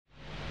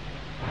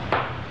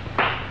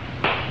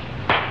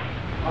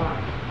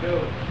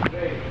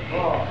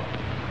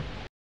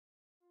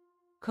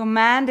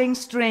Commanding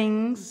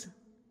strings,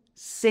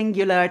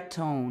 singular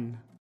tone.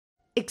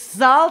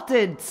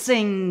 Exalted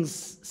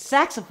sings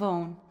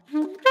saxophone.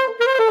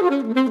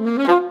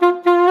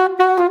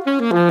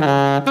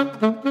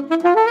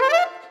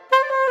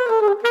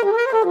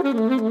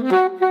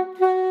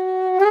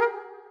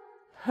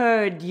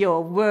 Heard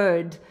your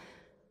word.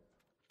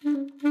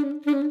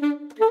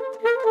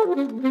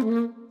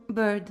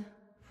 Bird.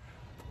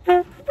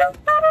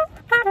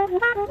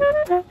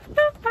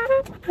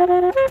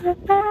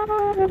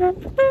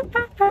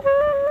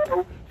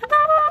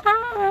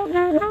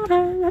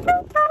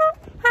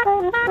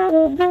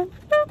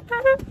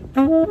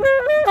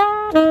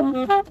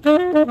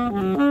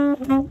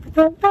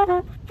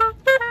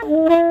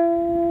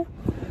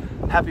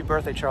 Happy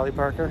birthday, Charlie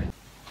Parker.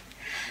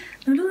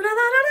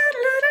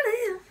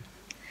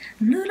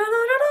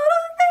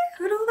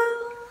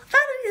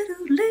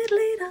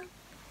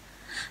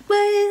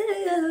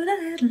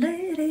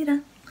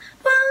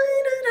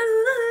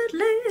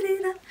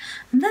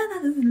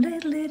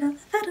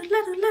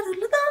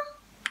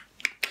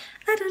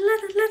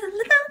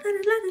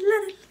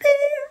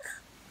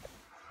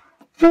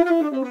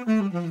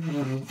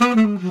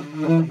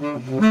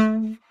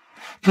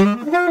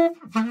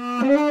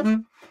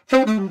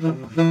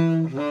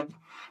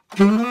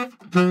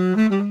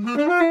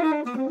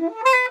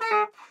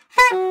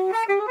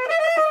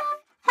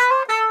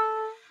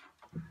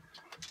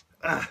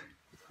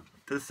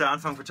 Das ist der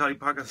Anfang von Charlie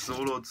Parkers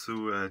Solo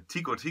zu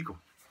Tico Tico.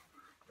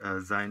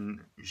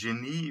 Sein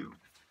Genie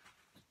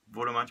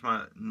wurde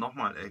manchmal noch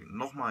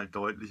mal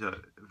deutlicher,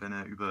 wenn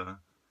er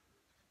über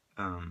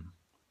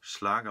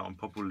Schlager und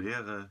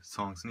populäre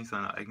Songs, nicht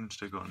seine eigenen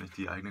Stücke und nicht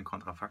die eigenen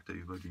Kontrafakte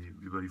über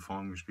die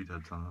Form gespielt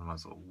hat, sondern war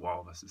so,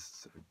 wow, was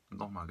ist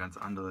nochmal ganz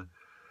andere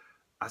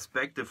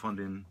Aspekte von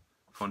den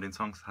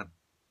Songs, hat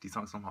die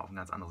Songs nochmal auf ein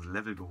ganz anderes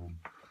Level gehoben.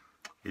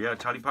 Ja,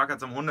 Charlie Parker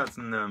zum 100.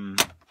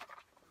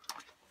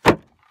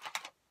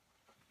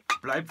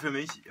 Bleibt für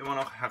mich immer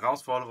noch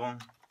Herausforderung,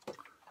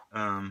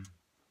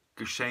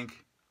 Geschenk,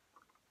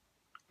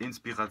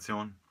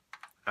 Inspiration,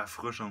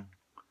 Erfrischung.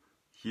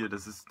 Hier,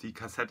 das ist die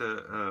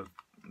Kassette,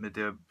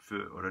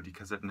 oder die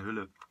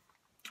Kassettenhülle,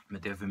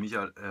 mit der für mich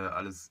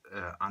alles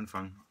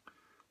anfing.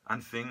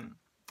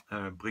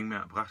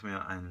 Brachte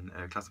mir ein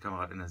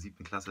Klassenkamerad in der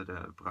 7. Klasse,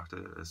 der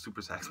brachte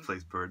Super Sax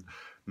Plays Bird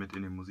mit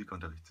in den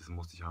Musikunterricht. Das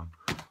musste ich haben.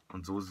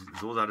 Und so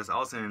sah das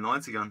aus in den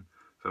 90ern,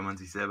 wenn man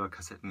sich selber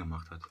Kassetten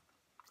gemacht hat.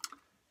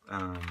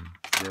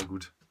 Sehr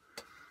gut.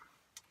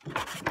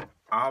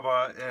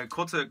 Aber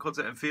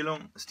kurze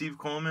Empfehlung: Steve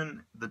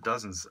Coleman, The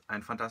Dozens,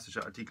 ein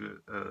fantastischer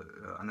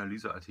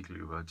Analyseartikel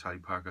über Charlie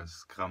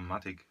Parkers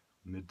Grammatik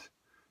im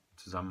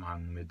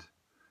Zusammenhang mit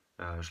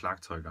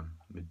Schlagzeugern,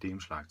 mit dem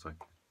Schlagzeug,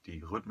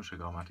 die rhythmische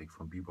Grammatik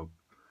von Bebop.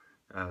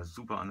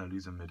 Super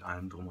Analyse mit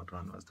allem drum und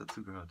dran, was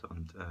dazugehört,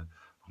 und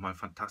nochmal ein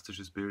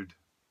fantastisches Bild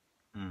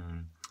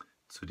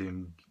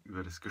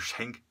über das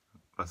Geschenk,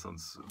 was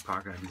uns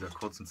Parker in dieser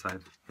kurzen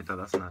Zeit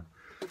hinterlassen hat.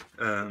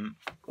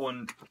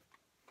 Und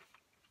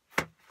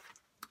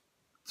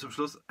zum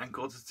Schluss ein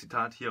kurzes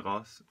Zitat hier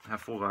raus,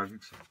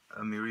 hervorragend.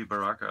 Amiri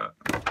Baraka,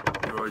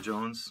 Roy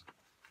Jones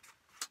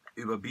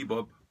über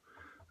Bebop.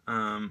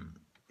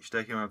 Ich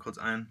steige hier mal kurz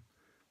ein.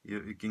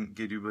 Hier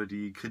geht über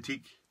die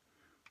Kritik,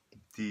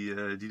 die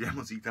der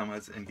Musik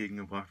damals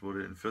entgegengebracht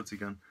wurde in den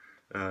 40ern,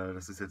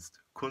 dass es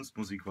jetzt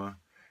Kunstmusik war.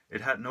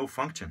 It had no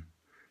function.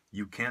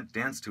 You can't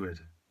dance to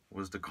it.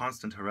 Was the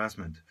constant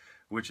harassment,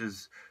 which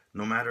is,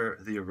 no matter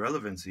the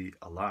irrelevancy,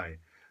 a lie.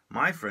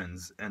 My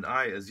friends and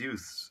I as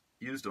youths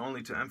used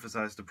only to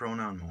emphasize the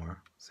pronoun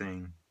more,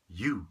 saying,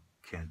 you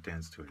can't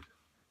dance to it,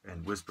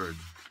 and whispered,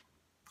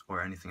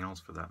 or anything else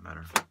for that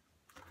matter.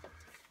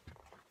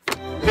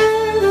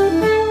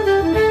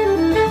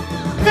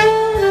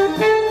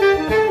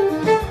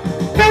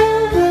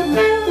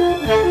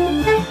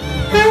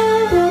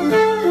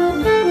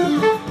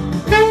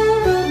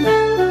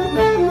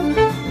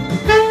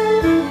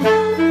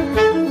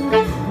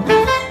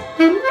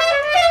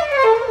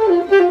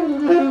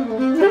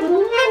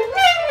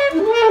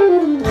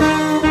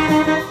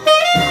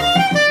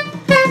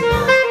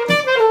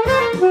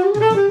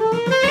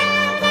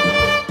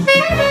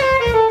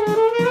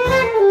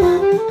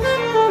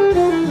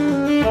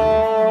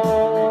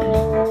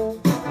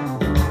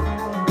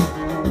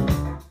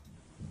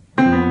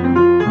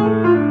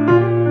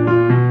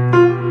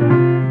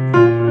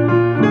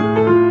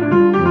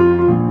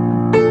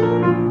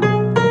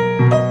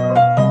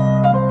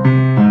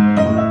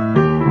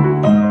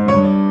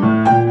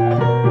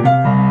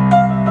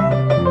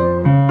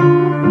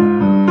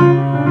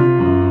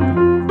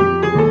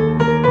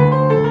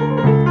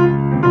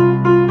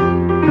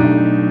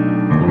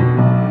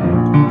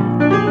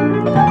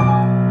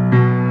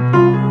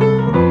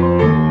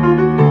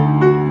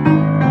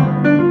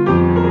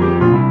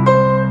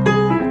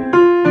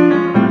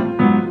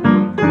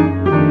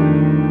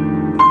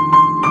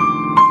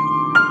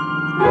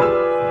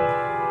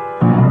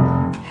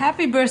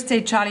 Happy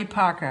birthday, Charlie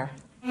Parker.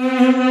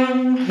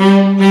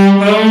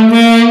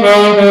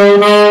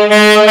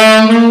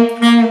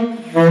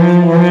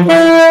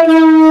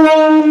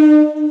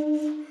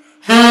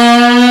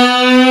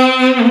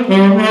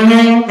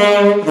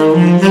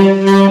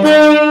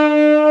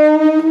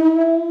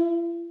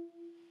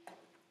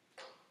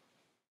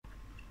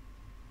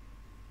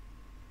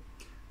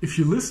 If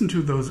you listen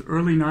to those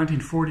early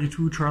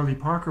 1942 Charlie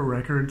Parker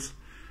records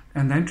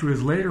and then to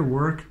his later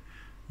work,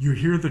 you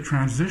hear the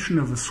transition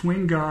of a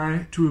swing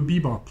guy to a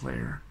bebop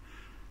player.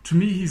 To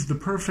me, he's the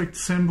perfect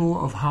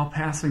symbol of how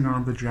passing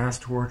on the jazz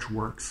torch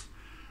works,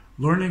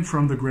 learning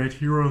from the great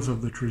heroes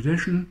of the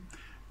tradition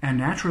and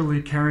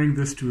naturally carrying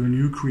this to a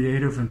new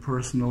creative and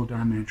personal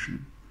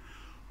dimension.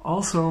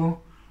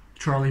 Also,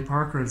 Charlie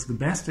Parker is the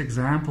best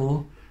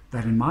example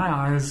that in my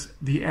eyes,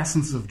 the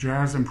essence of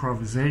jazz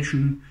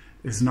improvisation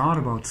is not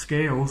about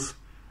scales,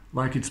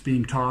 like it's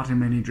being taught in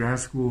many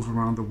jazz schools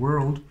around the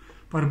world,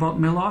 but about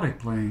melodic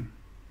playing.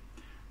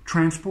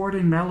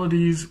 Transporting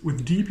melodies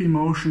with deep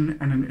emotion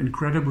and an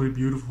incredibly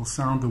beautiful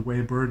sound the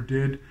way Bird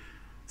did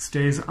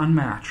stays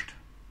unmatched.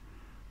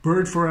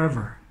 Bird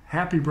forever.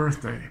 Happy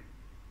birthday.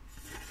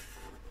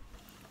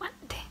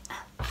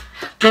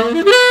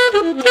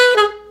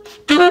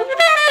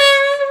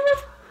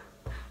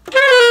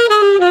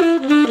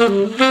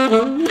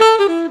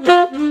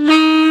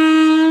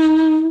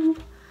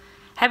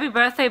 Happy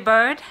birthday,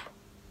 Bird.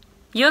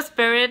 Your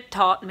spirit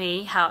taught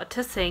me how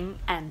to sing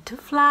and to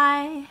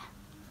fly.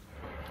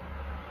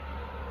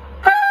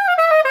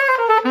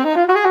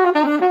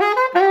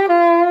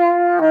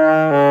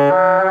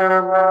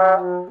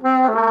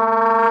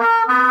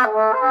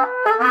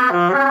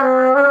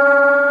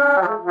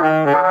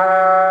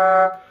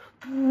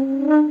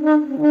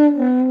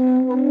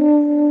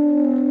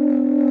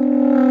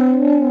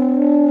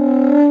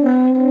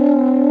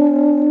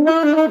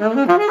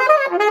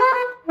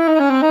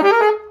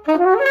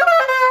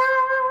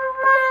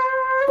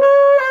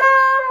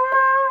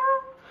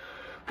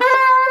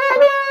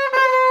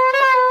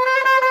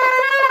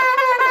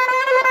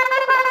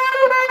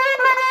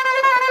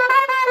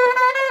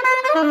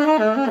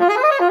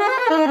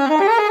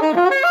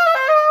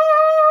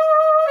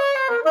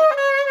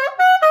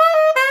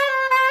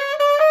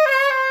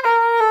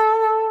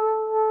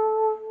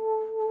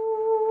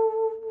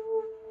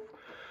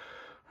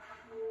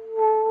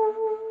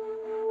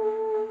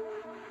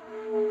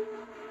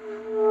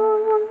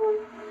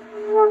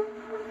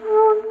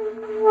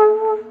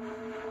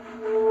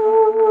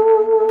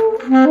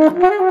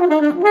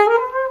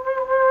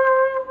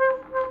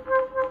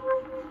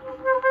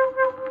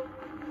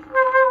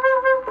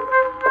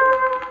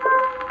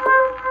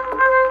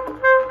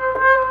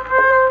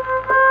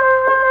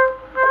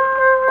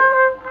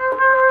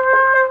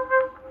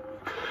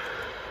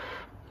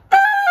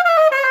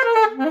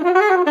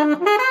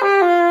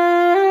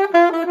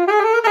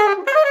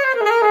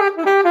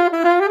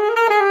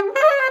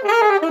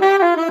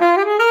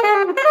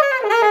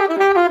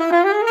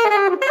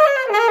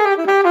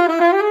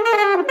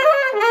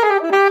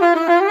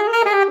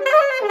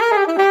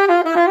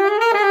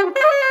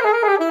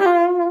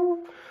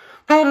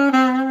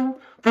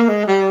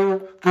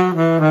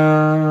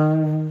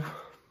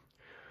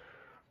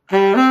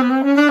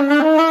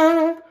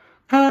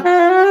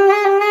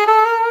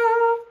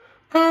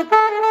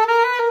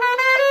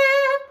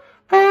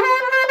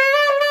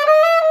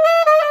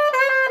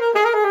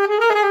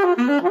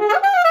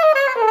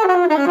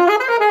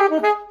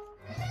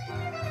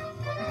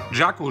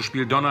 Jaco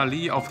spielt Donna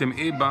Lee auf dem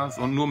E-Bass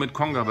und nur mit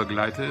Conga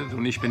begleitet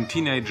und ich bin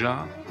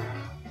Teenager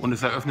und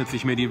es eröffnet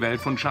sich mir die Welt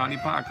von Charlie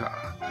Parker.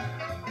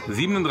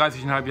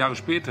 37,5 Jahre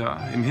später,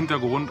 im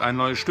Hintergrund ein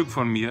neues Stück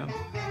von mir,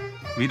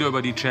 wieder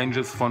über die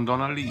Changes von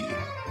Donna Lee.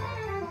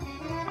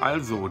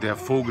 Also, der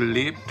Vogel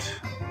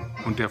lebt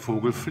und der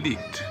Vogel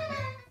fliegt.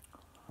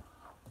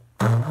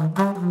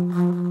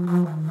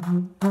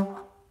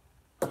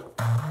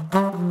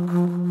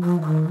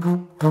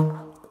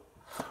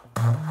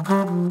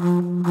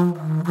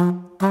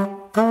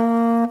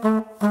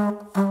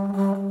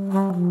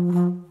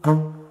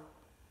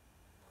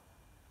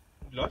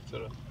 Läuft's,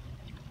 oder?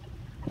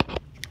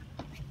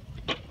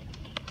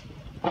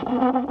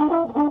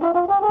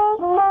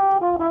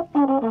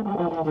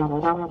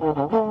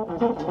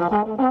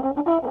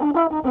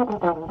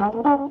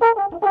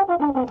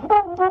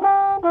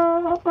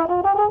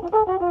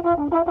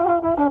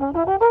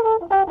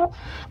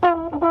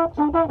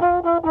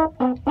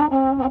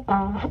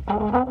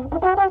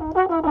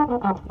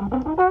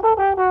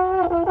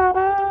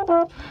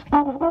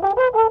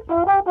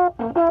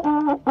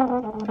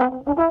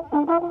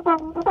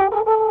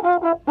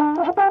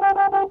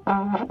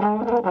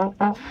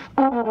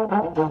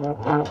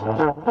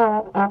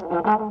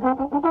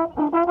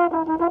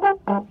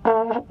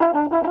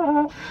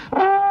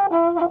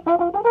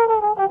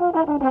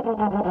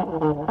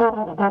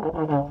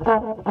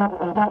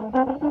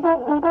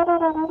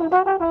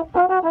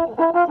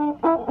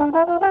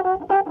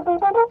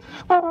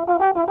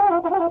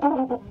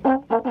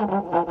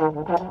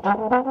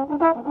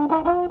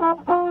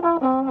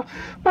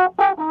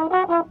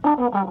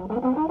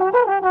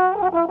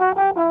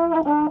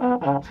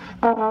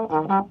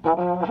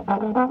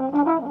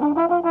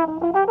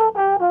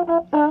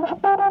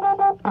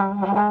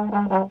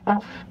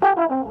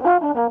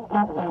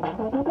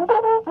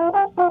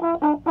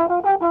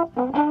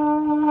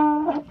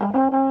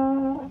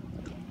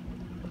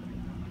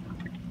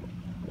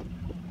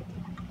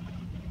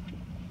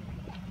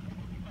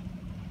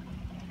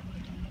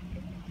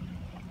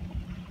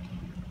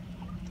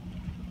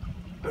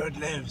 bird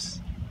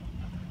lives.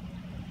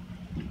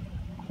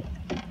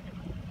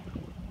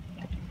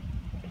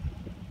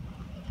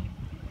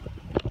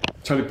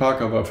 Charlie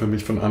Parker war für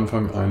mich von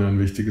Anfang an ein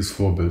wichtiges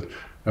Vorbild.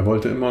 Er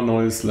wollte immer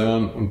Neues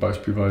lernen und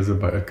beispielsweise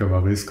bei Edgar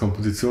Varese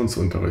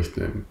Kompositionsunterricht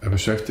nehmen. Er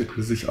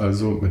beschäftigte sich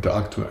also mit der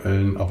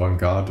aktuellen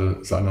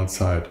Avantgarde seiner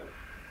Zeit.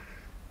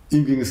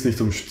 Ihm ging es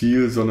nicht um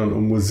Stil, sondern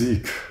um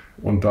Musik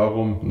und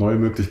darum, neue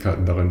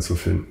Möglichkeiten darin zu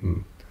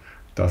finden.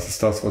 Das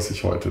ist das, was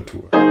ich heute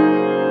tue.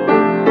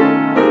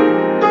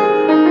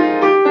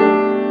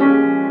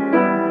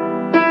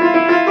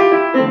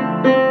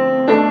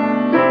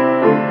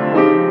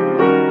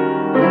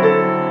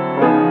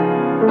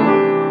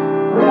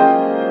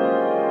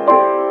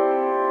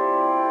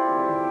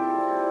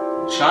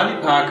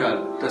 Charlie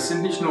Parker, das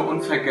sind nicht nur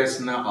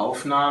unvergessene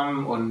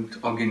Aufnahmen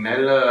und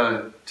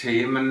originelle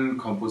Themen,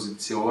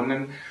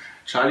 Kompositionen.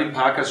 Charlie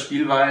Parkers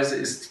Spielweise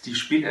ist die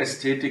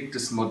Spielästhetik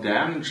des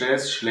modernen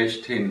Jazz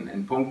schlechthin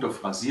in puncto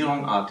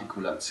Phrasierung,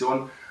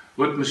 Artikulation,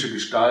 rhythmische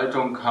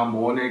Gestaltung,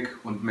 Harmonik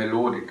und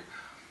Melodik.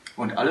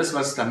 Und alles,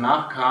 was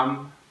danach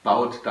kam,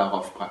 baut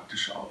darauf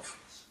praktisch auf.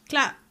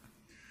 Klar.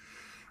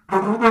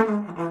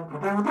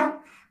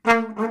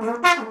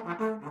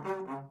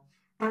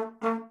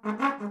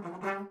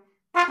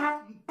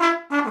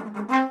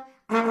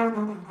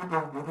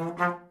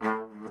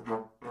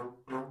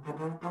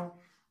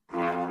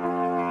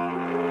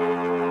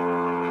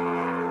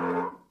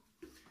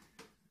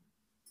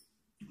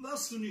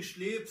 Was du nicht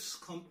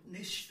lebst, kommt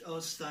nicht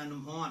aus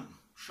deinem Horn.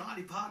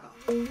 Charlie Parker.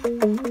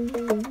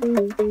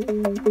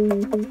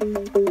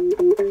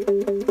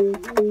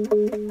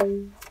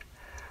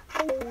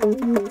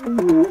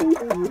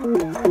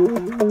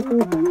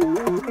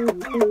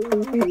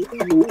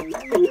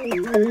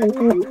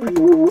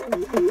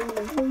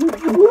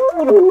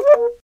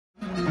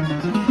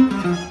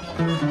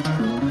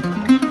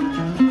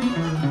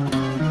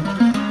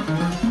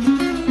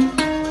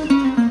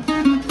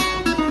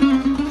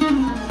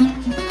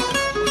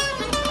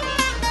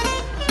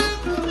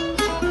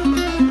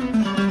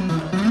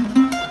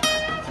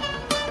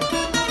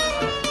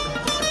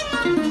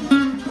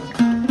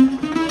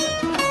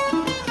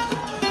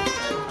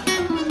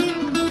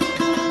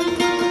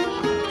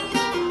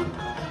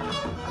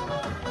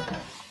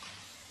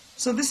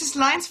 So this is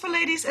Lines for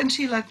Ladies and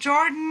Sheila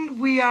Jordan.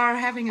 We are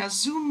having a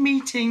Zoom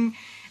meeting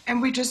and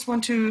we just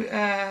want to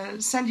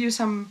send you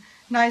some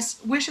nice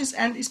wishes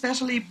and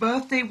especially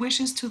birthday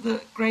wishes to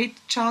the great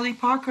Charlie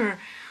Parker,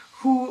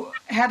 who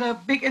had a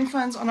big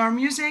influence on our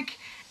music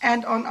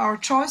and on our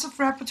choice of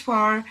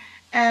repertoire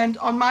and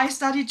on my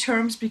study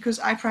terms, because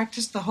I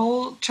practiced the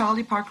whole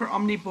Charlie Parker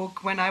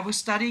omnibook when I was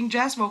studying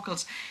jazz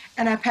vocals,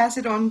 and I pass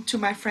it on to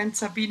my friend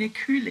Sabine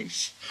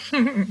Kühlich.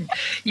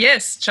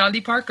 Yes, Charlie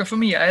Parker for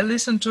me. I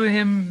listened to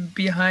him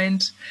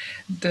behind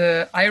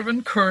the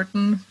Iron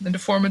Curtain in the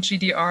former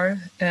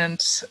GDR and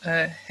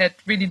had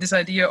really this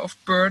idea of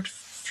bird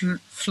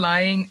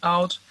flying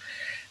out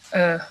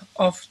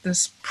of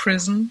this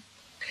prison.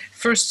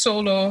 First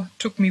solo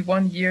took me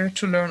 1 year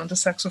to learn on the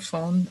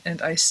saxophone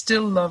and I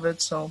still love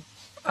it, so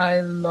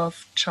I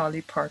love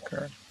Charlie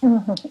Parker.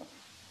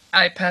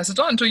 I pass it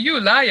on to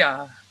you,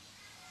 Laia.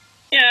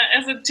 Yeah,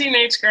 as a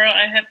teenage girl,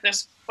 I had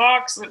this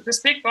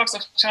big box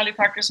of Charlie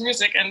Parker's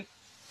music, and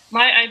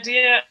my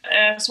idea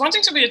as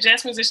wanting to be a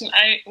jazz musician,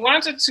 I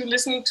wanted to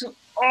listen to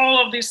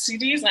all of these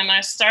CDs, and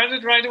I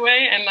started right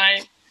away, and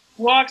I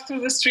walked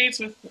through the streets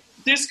with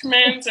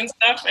Discmans and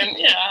stuff, and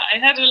yeah, I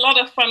had a lot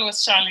of fun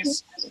with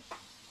Charlie's music.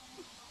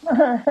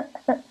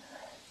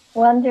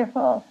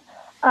 Wonderful.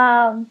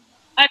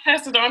 I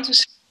passed it on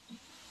to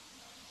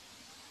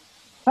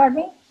Pardon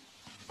me?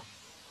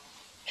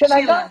 Should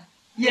Sheila. I go?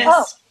 Yes,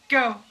 oh.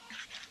 Go.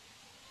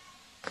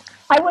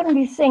 I wouldn't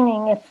be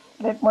singing if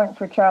it weren't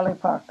for Charlie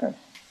Parker.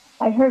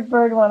 I heard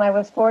Bird when I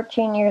was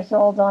 14 years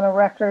old on a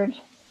record,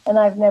 and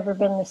I've never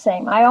been the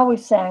same. I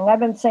always sang. I've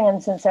been singing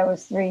since I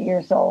was 3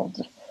 years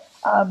old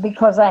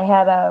because I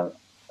had a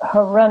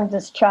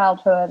horrendous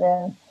childhood,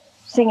 and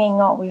singing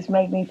always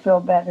made me feel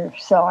better.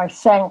 So I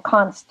sang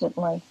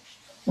constantly.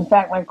 In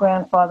fact, my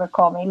grandfather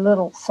called me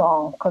Little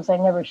Song because I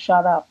never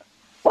shut up.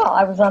 Well,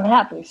 I was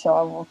unhappy,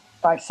 so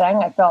if I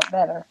sang, I felt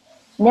better.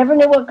 Never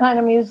knew what kind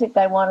of music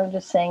I wanted to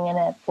sing, and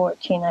at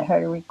 14 I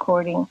heard a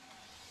recording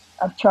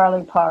of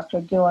Charlie Parker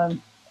doing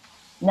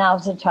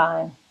Now's the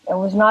Time. It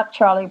was not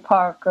Charlie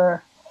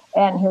Parker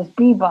and his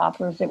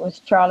beboppers, it was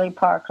Charlie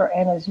Parker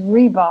and his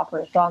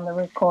reboppers on the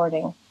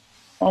recording.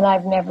 And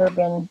I've never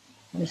been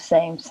the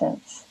same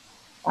since.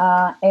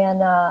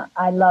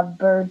 I love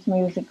Bird's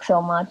music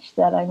so much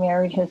that I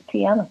married his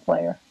piano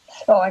player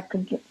so I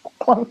could get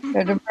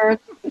closer to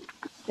Bird's music.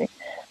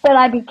 But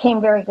I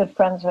became very good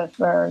friends with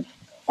Bird.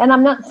 And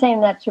I'm not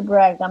saying that to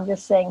brag. I'm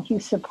just saying he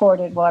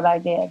supported what I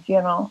did,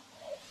 you know.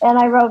 And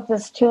I wrote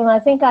this tune. I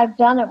think I've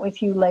done it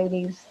with you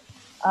ladies,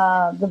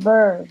 The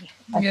Bird.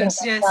 I think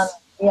I've done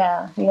it.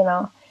 Yeah, you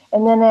know.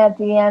 And then at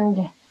the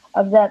end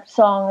of that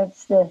song,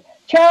 it's the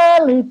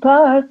Charlie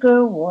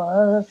Parker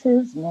was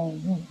his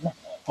name,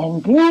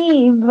 and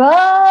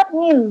bebop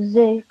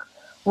music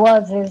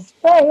was his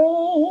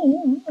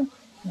fame.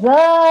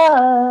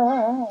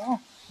 the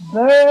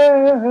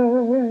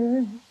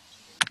bird.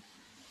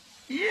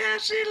 Yeah,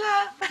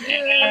 Sheila.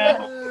 Yeah.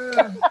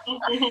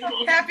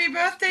 Happy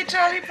birthday,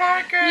 Charlie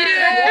Parker.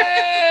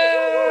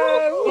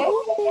 Yeah. Oh,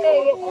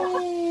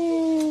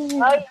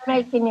 you're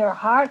making your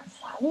hearts.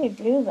 How do you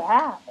do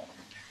that?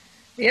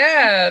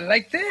 Yeah,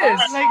 like this.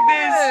 Like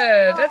this.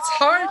 Yeah, that's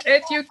heart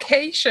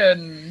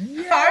education.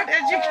 Yeah. Heart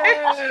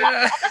education.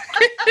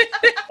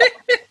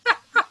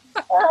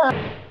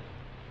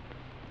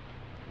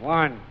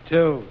 1,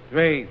 2,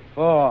 3,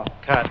 4,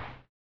 cut.